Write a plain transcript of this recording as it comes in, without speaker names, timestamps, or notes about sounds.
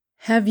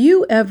Have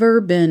you ever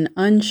been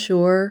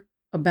unsure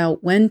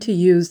about when to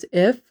use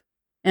if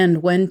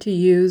and when to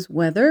use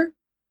whether?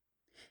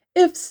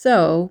 If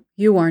so,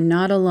 you are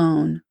not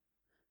alone.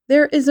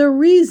 There is a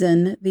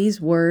reason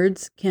these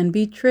words can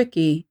be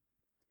tricky.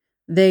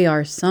 They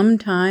are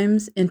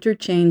sometimes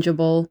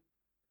interchangeable.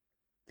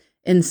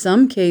 In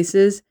some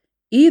cases,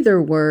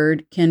 either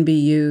word can be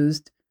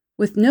used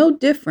with no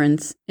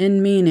difference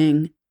in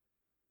meaning.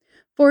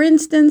 For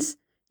instance,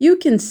 you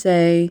can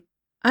say,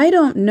 "I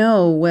don't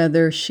know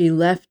whether she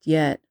left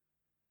yet,"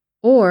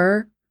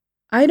 or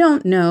 "I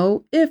don't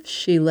know if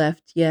she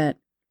left yet."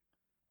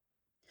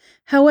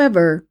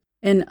 However,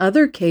 in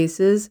other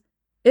cases,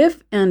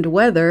 if and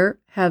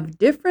whether have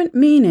different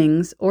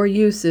meanings or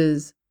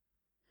uses.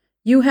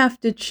 You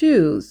have to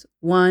choose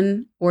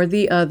one or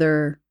the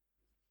other.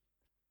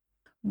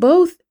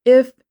 Both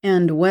if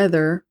and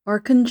whether are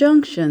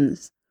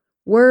conjunctions,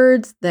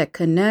 words that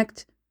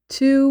connect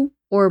two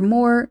or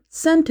more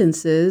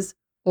sentences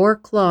or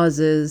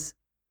clauses.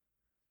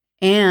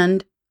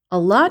 And a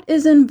lot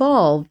is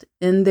involved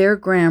in their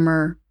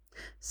grammar.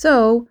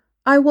 So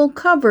I will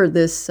cover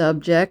this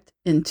subject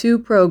in 2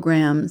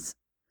 programs.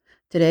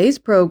 Today's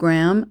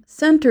program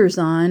centers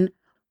on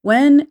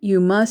when you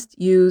must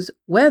use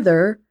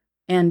whether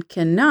and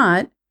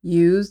cannot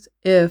use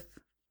if.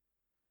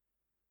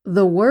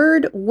 The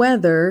word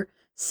whether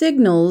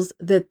signals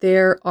that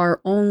there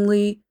are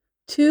only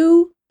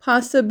 2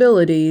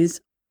 possibilities.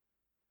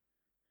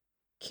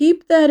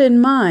 Keep that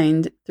in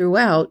mind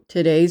throughout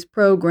today's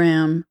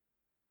program.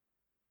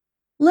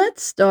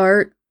 Let's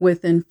start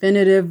with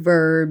infinitive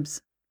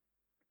verbs.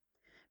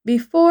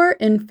 Before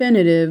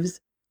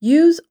infinitives,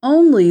 use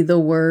only the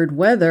word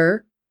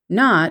whether,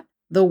 not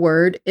the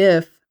word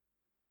if.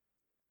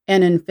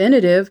 An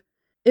infinitive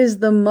is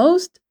the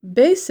most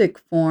basic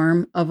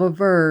form of a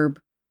verb.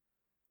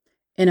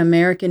 In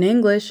American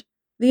English,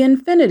 the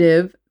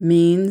infinitive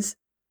means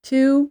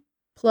to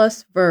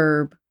plus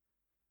verb.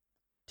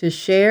 To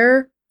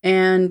share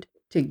and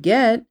to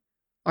get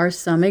are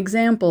some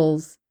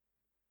examples.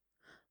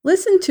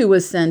 Listen to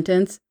a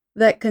sentence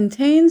that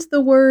contains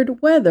the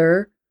word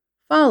whether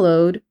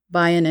followed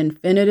by an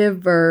infinitive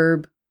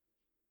verb.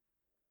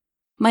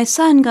 My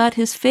son got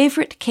his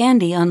favorite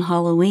candy on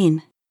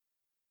Halloween.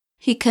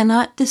 He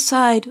cannot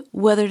decide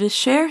whether to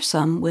share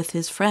some with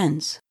his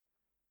friends.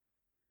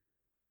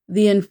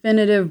 The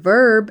infinitive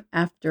verb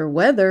after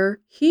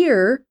whether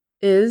here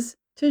is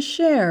to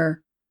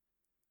share.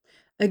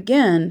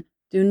 Again,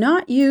 do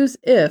not use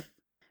if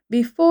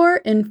before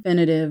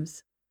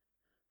infinitives.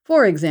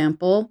 For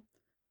example,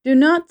 do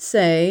not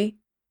say,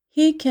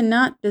 "He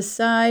cannot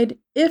decide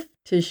if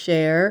to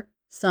share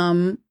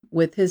some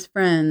with his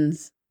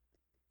friends."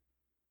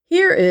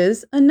 Here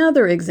is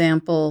another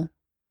example.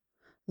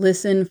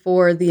 Listen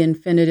for the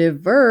infinitive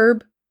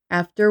verb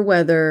after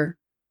whether.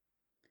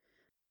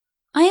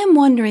 I am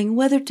wondering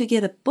whether to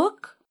get a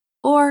book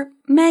or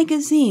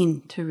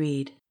magazine to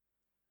read.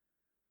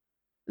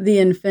 The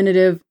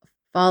infinitive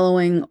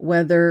following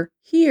whether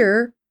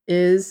here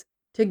is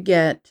to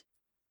get.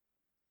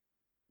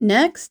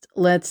 Next,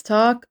 let's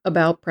talk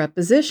about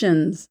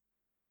prepositions.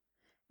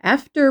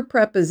 After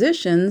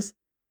prepositions,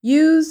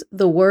 use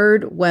the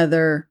word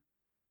whether.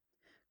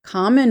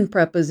 Common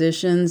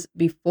prepositions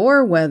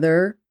before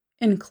whether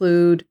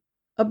include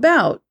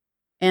about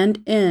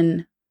and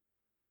in.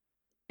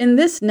 In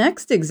this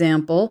next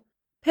example,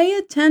 pay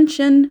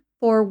attention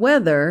for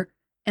whether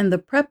and the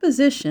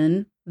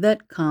preposition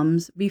that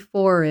comes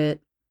before it.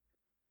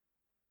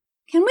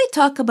 Can we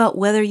talk about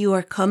whether you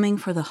are coming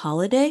for the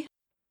holiday?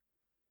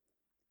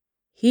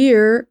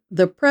 Here,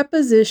 the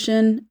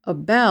preposition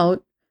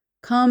about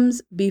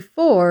comes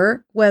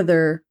before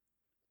whether.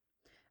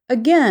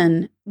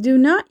 Again, do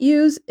not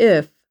use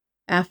if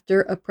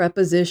after a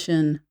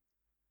preposition.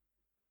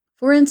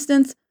 For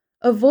instance,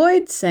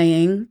 avoid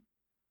saying,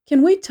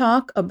 "Can we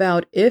talk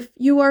about if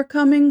you are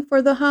coming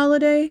for the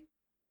holiday?"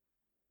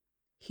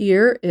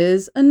 Here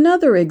is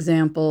another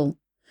example.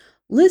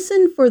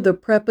 Listen for the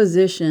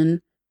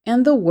preposition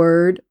and the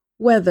word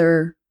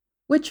whether,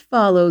 which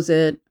follows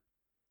it.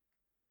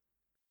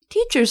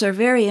 Teachers are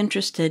very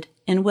interested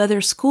in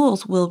whether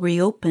schools will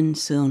reopen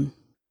soon.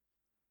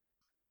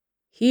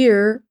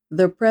 Here,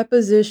 the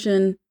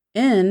preposition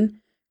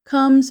in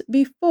comes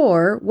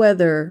before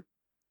whether.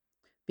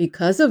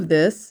 Because of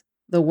this,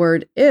 the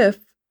word if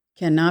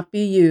cannot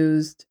be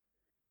used.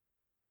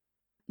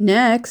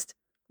 Next,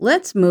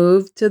 let's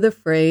move to the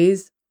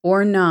phrase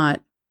or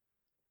not.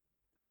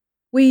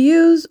 We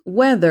use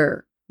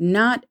whether,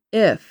 not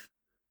if,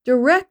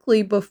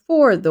 directly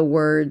before the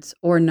words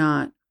or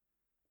not.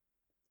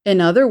 In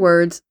other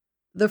words,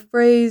 the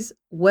phrase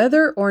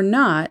whether or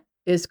not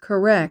is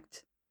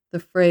correct. The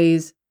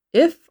phrase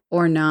if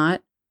or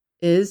not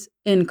is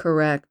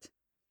incorrect.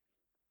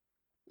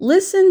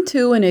 Listen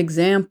to an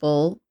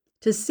example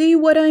to see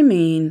what I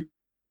mean.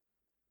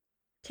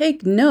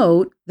 Take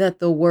note that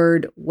the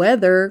word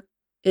whether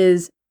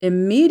is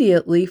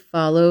immediately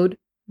followed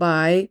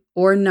by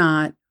or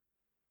not.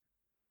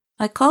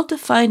 I called to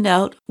find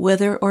out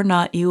whether or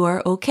not you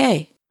are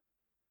okay.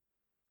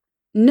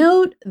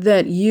 Note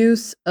that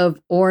use of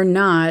or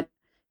not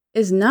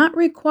is not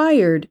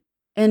required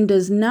and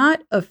does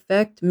not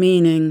affect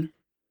meaning.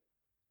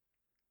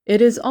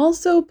 It is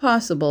also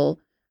possible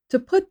to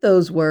put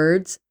those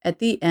words at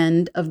the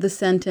end of the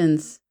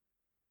sentence.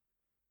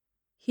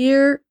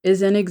 Here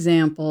is an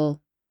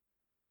example.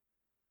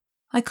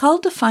 I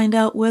called to find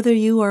out whether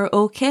you are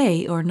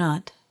okay or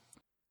not.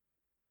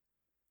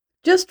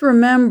 Just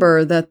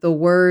remember that the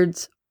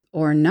words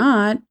or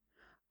not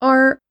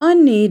are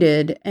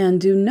unneeded and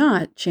do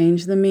not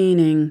change the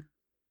meaning.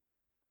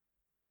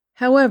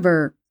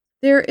 However,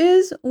 there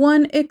is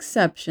one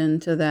exception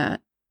to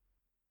that.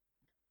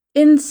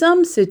 In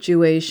some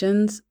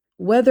situations,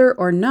 whether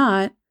or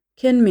not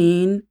can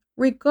mean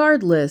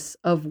regardless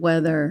of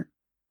whether.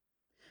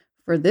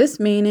 For this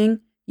meaning,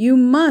 you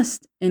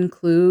must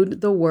include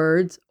the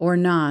words or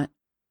not.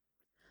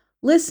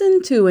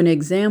 Listen to an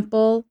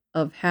example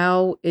of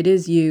how it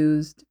is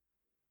used.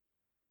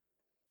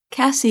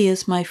 Cassie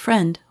is my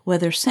friend,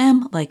 whether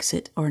Sam likes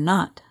it or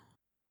not.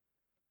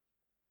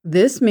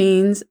 This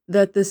means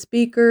that the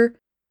speaker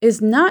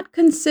is not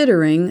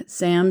considering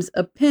Sam's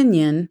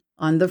opinion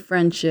on the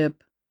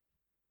friendship.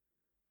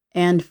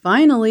 And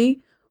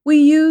finally, we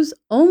use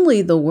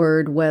only the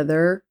word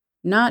whether,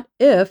 not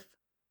if,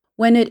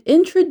 when it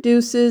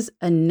introduces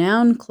a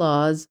noun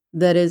clause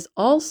that is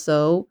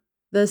also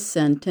the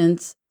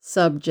sentence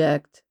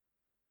subject.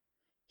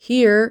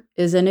 Here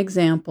is an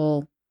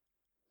example.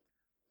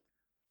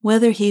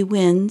 Whether he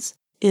wins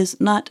is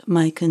not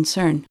my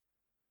concern.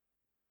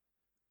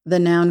 The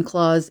noun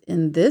clause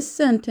in this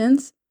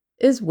sentence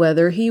is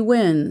whether he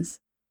wins,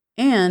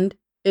 and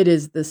it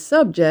is the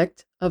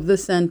subject of the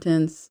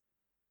sentence.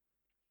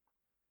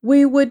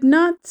 We would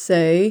not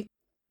say,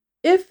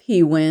 if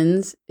he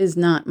wins is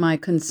not my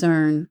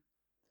concern.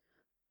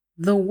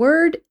 The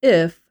word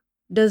if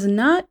does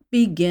not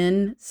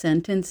begin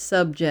sentence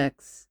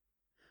subjects.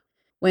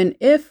 When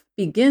if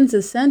begins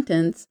a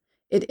sentence,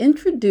 it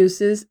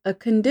introduces a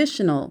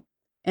conditional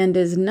and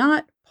is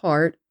not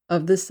part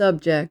of the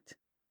subject.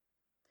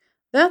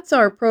 That's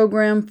our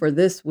program for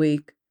this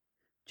week.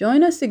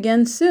 Join us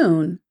again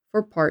soon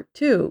for part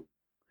 2.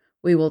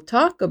 We will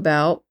talk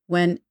about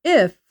when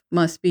if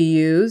must be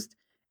used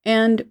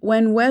and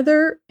when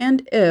whether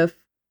and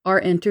if are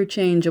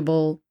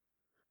interchangeable.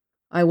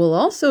 I will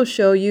also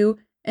show you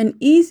an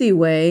easy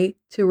way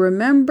to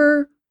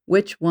remember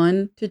which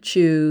one to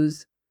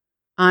choose.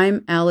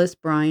 I'm Alice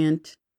Bryant.